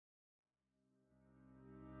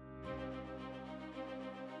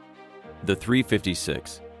The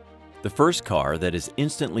 356. The first car that is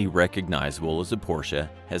instantly recognizable as a Porsche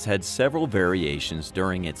has had several variations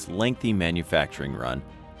during its lengthy manufacturing run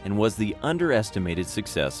and was the underestimated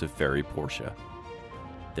success of Ferry Porsche.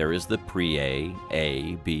 There is the Pre-A,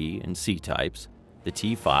 A, B, and C types, the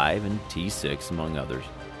T5 and T6 among others.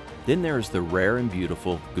 Then there is the rare and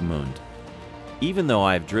beautiful Gmünd. Even though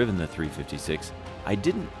I have driven the 356, I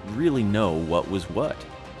didn't really know what was what.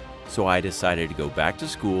 So I decided to go back to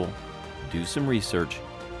school, do some research,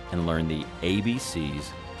 and learn the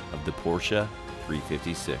ABCs of the Porsche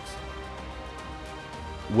 356.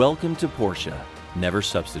 Welcome to Porsche, Never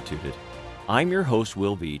Substituted. I'm your host,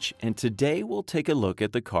 Will Veach, and today we'll take a look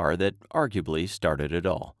at the car that arguably started it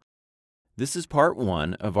all. This is part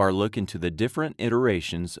one of our look into the different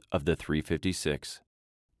iterations of the 356.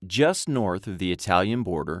 Just north of the Italian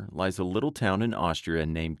border lies a little town in Austria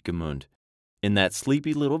named Gmünd. In that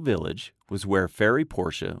sleepy little village was where Ferry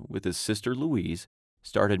Porsche, with his sister Louise,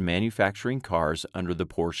 started manufacturing cars under the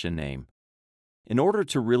Porsche name. In order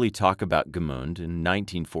to really talk about Gmünd in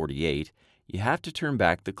 1948, you have to turn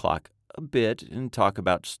back the clock a bit and talk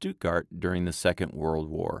about Stuttgart during the Second World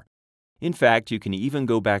War. In fact, you can even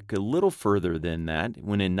go back a little further than that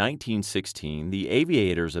when in 1916 the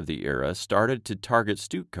aviators of the era started to target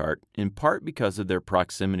Stuttgart in part because of their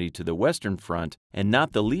proximity to the Western Front and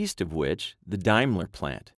not the least of which, the Daimler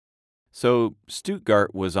plant. So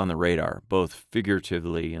Stuttgart was on the radar, both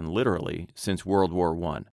figuratively and literally, since World War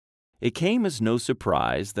I. It came as no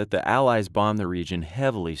surprise that the Allies bombed the region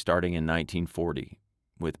heavily starting in 1940,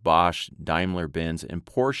 with Bosch, Daimler-Benz, and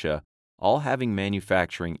Porsche all having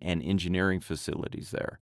manufacturing and engineering facilities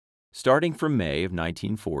there. Starting from May of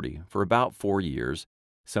 1940, for about 4 years,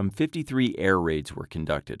 some 53 air raids were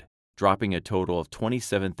conducted, dropping a total of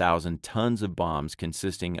 27,000 tons of bombs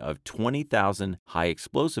consisting of 20,000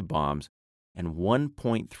 high-explosive bombs and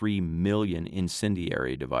 1.3 million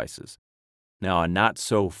incendiary devices. Now, a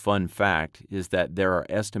not-so-fun fact is that there are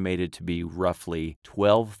estimated to be roughly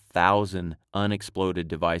 12,000 unexploded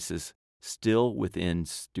devices still within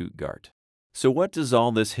Stuttgart. So what does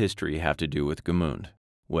all this history have to do with Gmünd?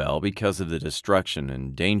 Well, because of the destruction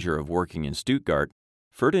and danger of working in Stuttgart,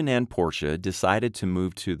 Ferdinand Porsche decided to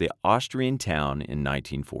move to the Austrian town in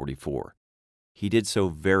 1944. He did so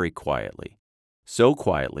very quietly. So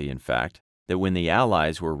quietly, in fact, that when the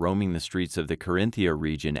Allies were roaming the streets of the Carinthia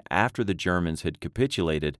region after the Germans had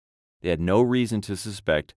capitulated, they had no reason to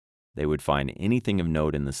suspect they would find anything of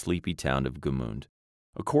note in the sleepy town of Gmünd.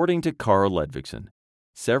 According to Karl Ludvigsen,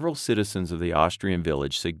 several citizens of the Austrian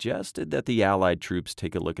village suggested that the Allied troops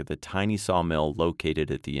take a look at the tiny sawmill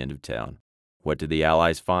located at the end of town. What did the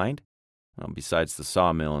Allies find? Well, besides the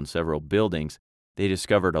sawmill and several buildings, they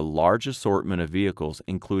discovered a large assortment of vehicles,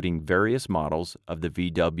 including various models of the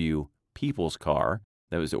VW People's Car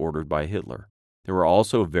that was ordered by Hitler. There were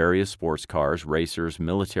also various sports cars, racers,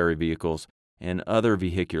 military vehicles, and other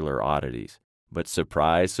vehicular oddities. But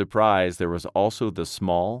surprise, surprise, there was also the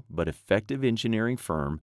small but effective engineering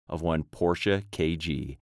firm of one Porsche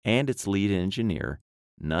KG and its lead engineer,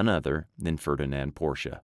 none other than Ferdinand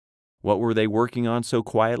Porsche. What were they working on so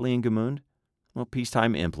quietly in Gmünd? Well,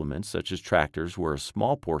 peacetime implements such as tractors were a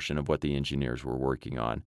small portion of what the engineers were working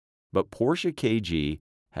on. But Porsche KG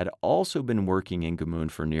had also been working in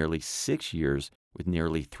Gmünd for nearly 6 years with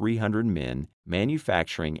nearly 300 men,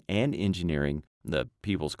 manufacturing and engineering the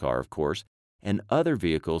People's Car, of course, and other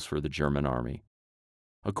vehicles for the German army.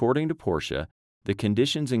 According to Porsche, the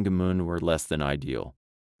conditions in Gmünd were less than ideal.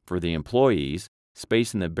 For the employees,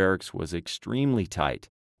 space in the barracks was extremely tight,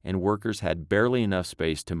 and workers had barely enough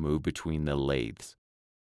space to move between the lathes.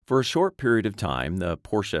 For a short period of time, the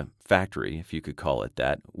Porsche factory, if you could call it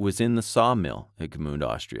that, was in the sawmill at Gmünd,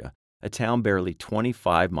 Austria, a town barely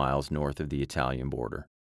 25 miles north of the Italian border.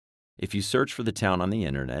 If you search for the town on the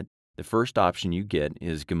internet, the first option you get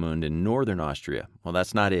is Gmünd in northern Austria. Well,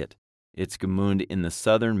 that's not it. It's Gmünd in the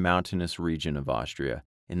southern mountainous region of Austria,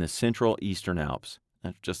 in the central eastern Alps.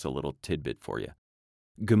 That's just a little tidbit for you.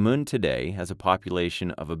 Gmünd today has a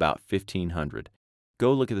population of about 1,500.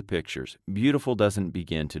 Go look at the pictures. Beautiful doesn't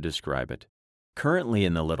begin to describe it. Currently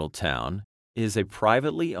in the little town is a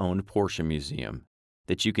privately owned Porsche museum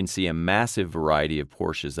that you can see a massive variety of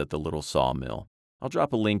Porsches at the little sawmill. I'll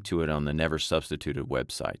drop a link to it on the Never Substituted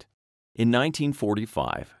website. In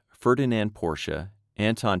 1945, Ferdinand Porsche,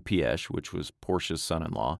 Anton Piesch, which was Porsche's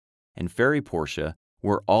son-in-law, and Ferry Porsche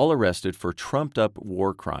were all arrested for trumped-up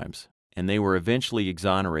war crimes, and they were eventually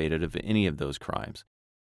exonerated of any of those crimes.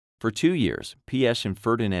 For 2 years, Piesch and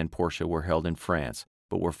Ferdinand Porsche were held in France,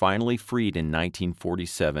 but were finally freed in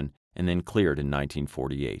 1947 and then cleared in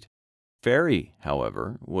 1948. Ferry,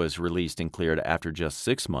 however, was released and cleared after just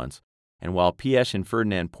 6 months and while P.S. and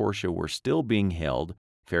Ferdinand Porsche were still being held,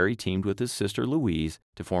 Ferry teamed with his sister Louise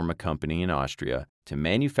to form a company in Austria to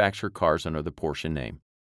manufacture cars under the Porsche name.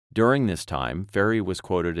 During this time, Ferry was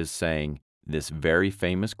quoted as saying this very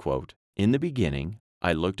famous quote, "In the beginning,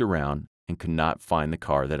 I looked around and could not find the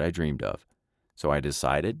car that I dreamed of, so I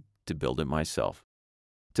decided to build it myself."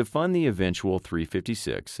 To fund the eventual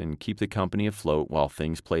 356 and keep the company afloat while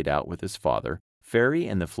things played out with his father, Ferry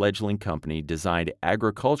and the fledgling company designed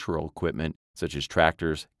agricultural equipment such as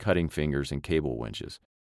tractors, cutting fingers, and cable winches.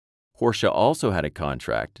 Porsche also had a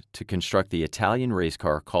contract to construct the Italian race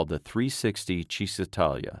car called the 360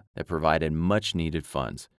 Cisitalia that provided much-needed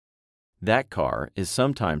funds. That car is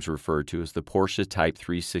sometimes referred to as the Porsche Type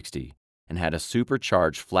 360 and had a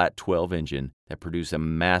supercharged flat 12 engine that produced a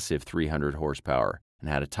massive 300 horsepower and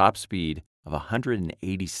had a top speed of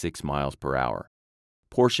 186 miles per hour.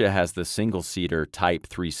 Porsche has the single-seater Type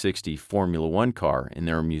 360 Formula One car in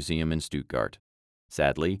their museum in Stuttgart.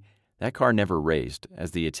 Sadly, that car never raced,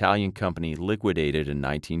 as the Italian company liquidated in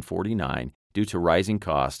 1949 due to rising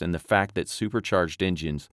costs and the fact that supercharged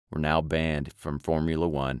engines were now banned from Formula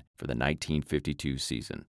One for the 1952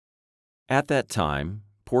 season. At that time,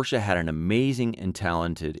 Porsche had an amazing and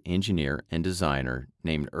talented engineer and designer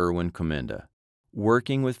named Erwin Kommende.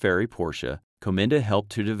 Working with Ferry Porsche, Kommende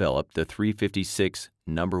helped to develop the 356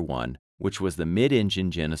 No. 1, which was the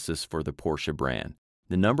mid-engine genesis for the Porsche brand.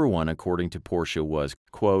 The No. 1, according to Porsche, was,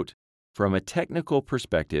 quote, "From a technical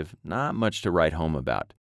perspective, not much to write home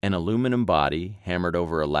about. An aluminum body hammered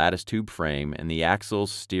over a lattice tube frame and the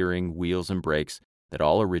axles, steering, wheels, and brakes that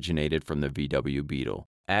all originated from the VW Beetle,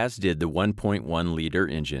 as did the 1.1-liter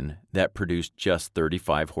engine that produced just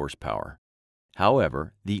 35 horsepower.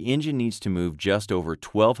 However, the engine needs to move just over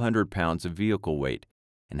 1,200 pounds of vehicle weight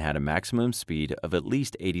and had a maximum speed of at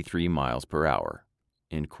least 83 miles per hour."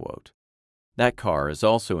 End quote. That car is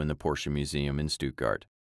also in the Porsche Museum in Stuttgart.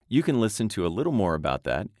 You can listen to a little more about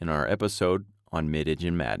that in our episode on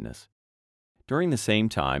Mid-Engine Madness. During the same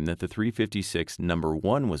time that the 356 No.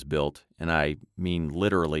 1 was built, and I mean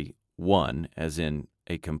literally one, as in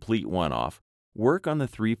a complete one-off, work on the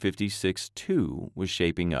 356-2 was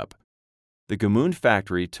shaping up. The Gmünd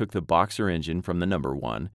factory took the Boxer engine from the No.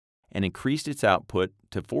 1 and increased its output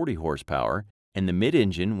to 40 horsepower, and the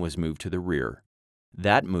mid-engine was moved to the rear.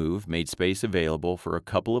 That move made space available for a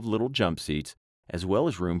couple of little jump seats, as well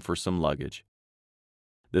as room for some luggage.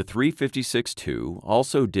 The 356-2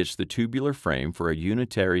 also ditched the tubular frame for a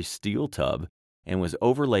unitary steel tub and was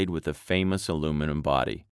overlaid with a famous aluminum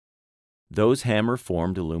body. Those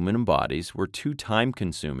hammer-formed aluminum bodies were too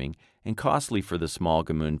time-consuming and costly for the small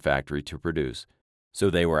Gmünd factory to produce, so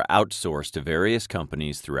they were outsourced to various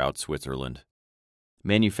companies throughout Switzerland.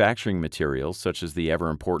 Manufacturing materials such as the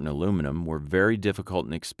ever-important aluminum were very difficult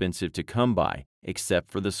and expensive to come by, except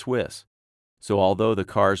for the Swiss. So although the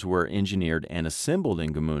cars were engineered and assembled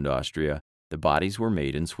in Gmünd, Austria, the bodies were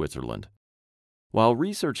made in Switzerland. While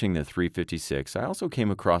researching the 356, I also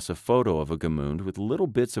came across a photo of a Gmünd with little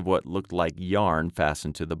bits of what looked like yarn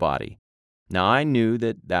fastened to the body. Now, I knew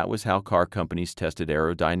that was how car companies tested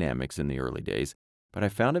aerodynamics in the early days, but I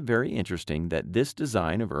found it very interesting that this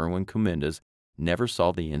design of Erwin Kommende's never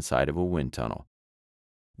saw the inside of a wind tunnel.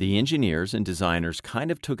 The engineers and designers kind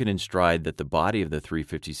of took it in stride that the body of the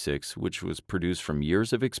 356, which was produced from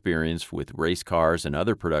years of experience with race cars and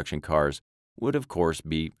other production cars, would of course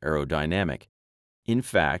be aerodynamic. In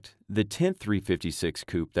fact, the 10th 356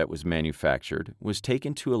 coupe that was manufactured was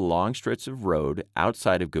taken to a long stretch of road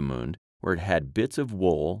outside of Gmünd where it had bits of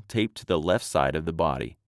wool taped to the left side of the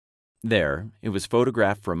body. There, it was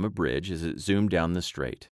photographed from a bridge as it zoomed down the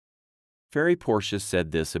straight. Ferry Porsche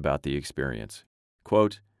said this about the experience,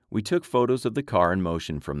 quote, "We took photos of the car in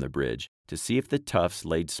motion from the bridge to see if the tufts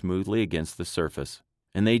laid smoothly against the surface,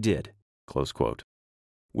 and they did." Close quote.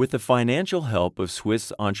 With the financial help of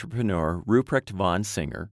Swiss entrepreneur Ruprecht von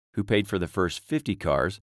Singer, who paid for the first 50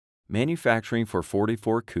 cars, manufacturing for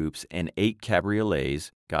 44 coupes and 8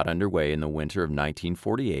 cabriolets got underway in the winter of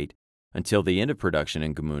 1948 until the end of production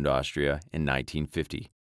in Gmünd, Austria in 1950.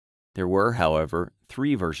 There were, however,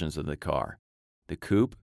 3 versions of the car: the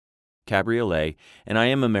coupe, cabriolet, and I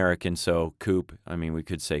am American, so coupe, we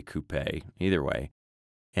could say coupe, either way,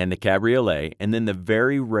 and the cabriolet, and then the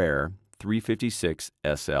very rare 356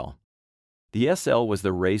 SL. The SL was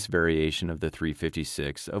the race variation of the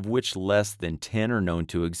 356, of which less than 10 are known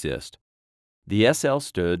to exist. The SL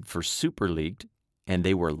stood for Superleicht, and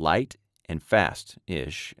they were light and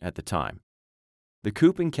fast-ish at the time. The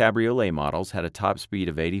coupe and cabriolet models had a top speed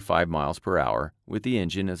of 85 miles per hour, with the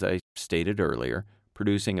engine, as I stated earlier,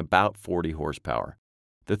 producing about 40 horsepower.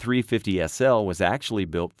 The 350 SL was actually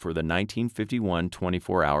built for the 1951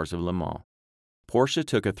 24 Hours of Le Mans. Porsche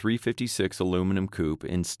took a 356 aluminum coupe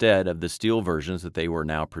instead of the steel versions that they were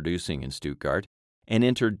now producing in Stuttgart and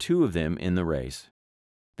entered two of them in the race.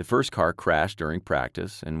 The first car crashed during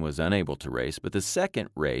practice and was unable to race, but the second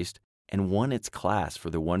raced and won its class for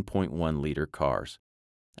the 1.1-liter cars.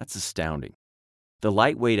 That's astounding. The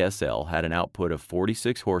lightweight SL had an output of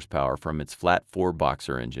 46 horsepower from its flat-4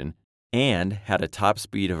 boxer engine and had a top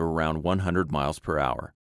speed of around 100 miles per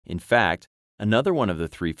hour. In fact, another one of the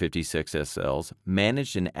 356 SLs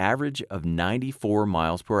managed an average of 94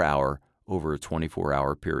 miles per hour over a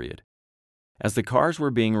 24-hour period. As the cars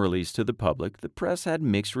were being released to the public, the press had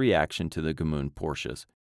mixed reaction to the Gmünd Porsches.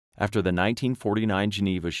 After the 1949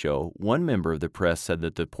 Geneva show, one member of the press said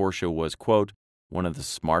that the Porsche was, quote, one of the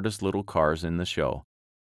smartest little cars in the show.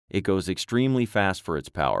 It goes extremely fast for its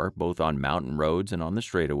power, both on mountain roads and on the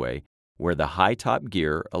straightaway, where the high top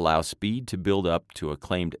gear allows speed to build up to a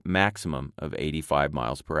claimed maximum of 85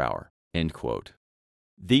 miles per hour, end quote.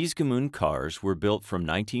 These Gmünd cars were built from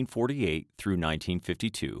 1948 through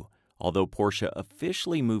 1952, although Porsche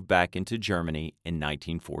officially moved back into Germany in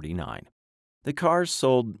 1949. The cars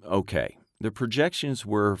sold okay. The projections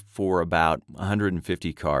were for about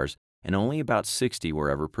 150 cars, and only about 60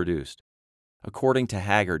 were ever produced. According to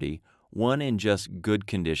Hagerty, one in just good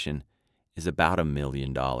condition is about $1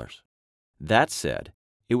 million. That said,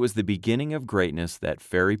 it was the beginning of greatness that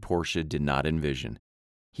Ferry Porsche did not envision.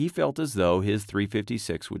 He felt as though his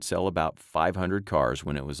 356 would sell about 500 cars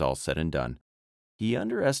when it was all said and done. He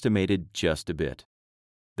underestimated just a bit.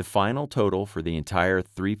 The final total for the entire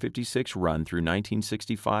 356 run through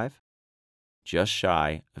 1965? Just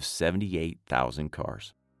shy of 78,000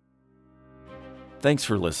 cars. Thanks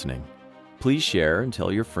for listening. Please share and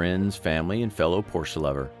tell your friends, family, and fellow Porsche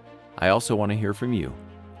lover. I also want to hear from you.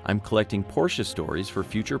 I'm collecting Porsche stories for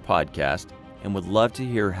future podcasts and would love to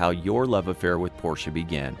hear how your love affair with Porsche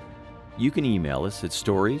began. You can email us at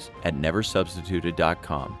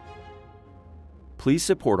stories@neversubstituted.com. Please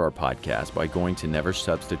support our podcast by going to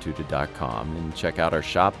neversubstituted.com and check out our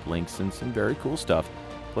shop, links, and some very cool stuff,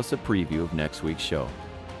 plus a preview of next week's show.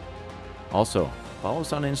 Also, follow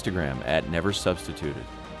us on Instagram @neversubstituted.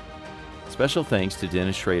 Special thanks to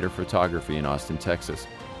Dennis Schrader Photography in Austin, Texas.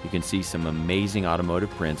 You can see some amazing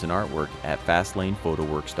automotive prints and artwork at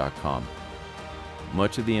fastlanephotoworks.com.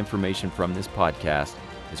 Much of the information from this podcast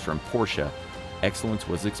is from Porsche. Excellence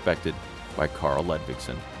Was Expected by Carl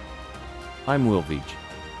Ludvigsen. I'm Will Veach.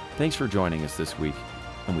 Thanks for joining us this week,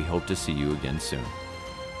 and we hope to see you again soon.